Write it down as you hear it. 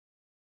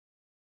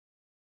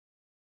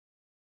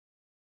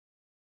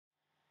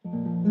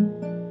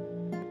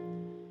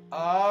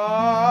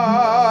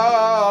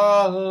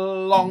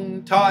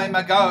long time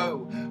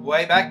ago,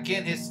 way back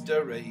in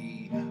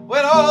history,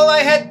 when all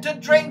they had to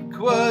drink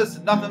was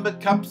nothing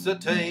but cups of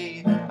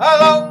tea,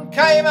 along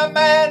came a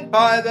man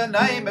by the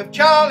name of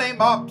Charlie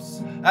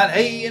Mopps, and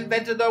he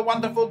invented a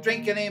wonderful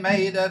drink and he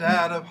made it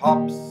out of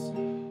hops.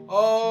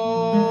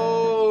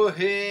 Oh,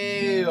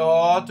 he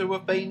ought to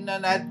have been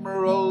an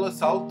admiral, a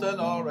sultan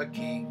or a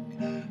king,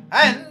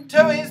 and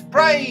to his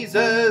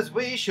praises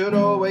we should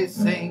always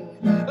sing.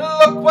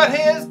 Look what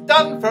he has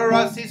done for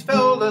us, he's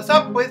filled us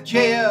up with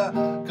cheer.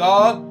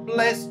 God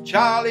bless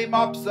Charlie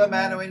Mopps, the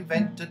man who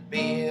invented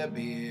beer,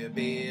 beer,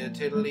 beer,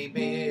 tiddly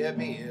beer,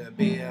 beer,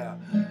 beer.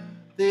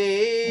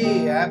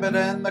 The abbot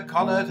and the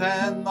connet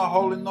and the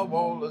hole in the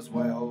wall as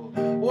well.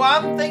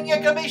 One thing you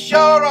can be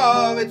sure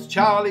of, it's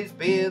Charlie's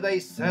beer they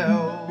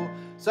sell.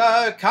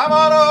 So come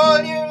on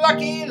all you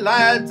lucky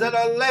lads, at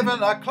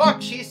 11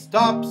 o'clock she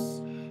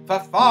stops. For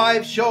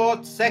 5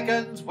 short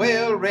seconds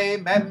we'll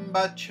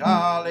remember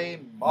Charlie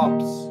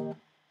Mopps.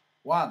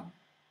 1,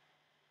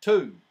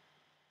 2,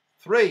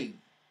 3,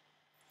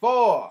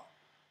 4,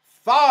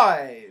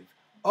 5.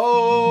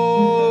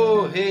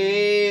 Oh,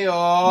 he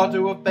ought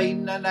to have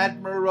been an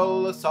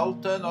admiral, a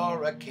sultan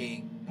or a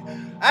king,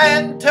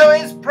 and to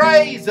his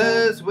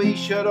praises we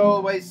should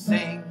always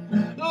sing.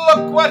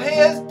 Look what he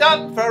has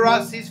done for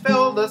us, he's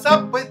filled us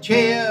up with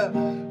cheer.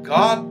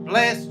 God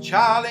bless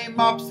Charlie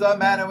Mopps, the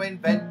man who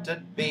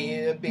invented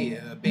beer,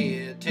 beer,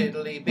 beer,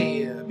 tiddly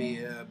beer,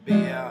 beer,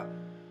 beer.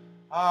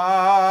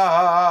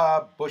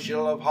 A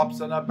bushel of hops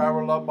and a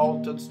barrel of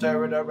malt, and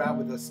stir it around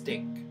with a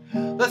stick,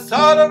 the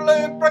sort of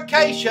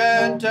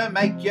lubrication to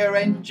make your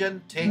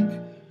engine tick.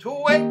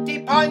 20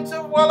 pints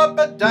of wallop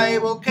a day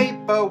will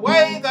keep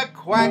away the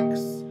quacks,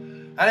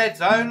 and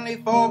it's only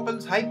 4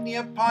 halfpenny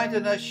a pint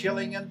and 1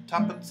 shilling and 2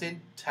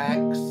 in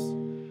tax.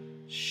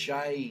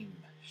 Shame,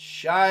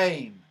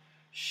 shame,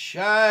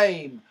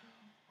 shame.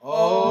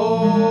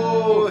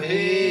 Oh,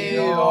 he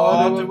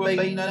ought to have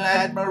been an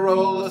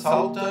admiral, a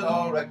sultan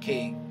or a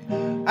king,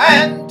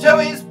 and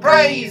to his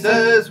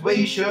praises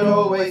we should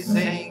always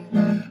sing.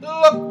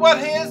 Look what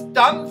he has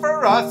done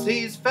for us,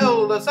 he's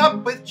filled us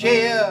up with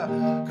cheer.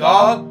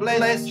 God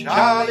bless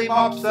Charlie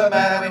Mopps, the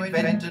man who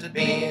invented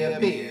beer,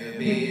 beer,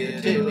 beer,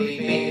 tiddly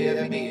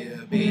beer,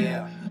 beer,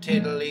 beer,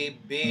 tiddly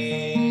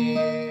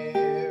beer.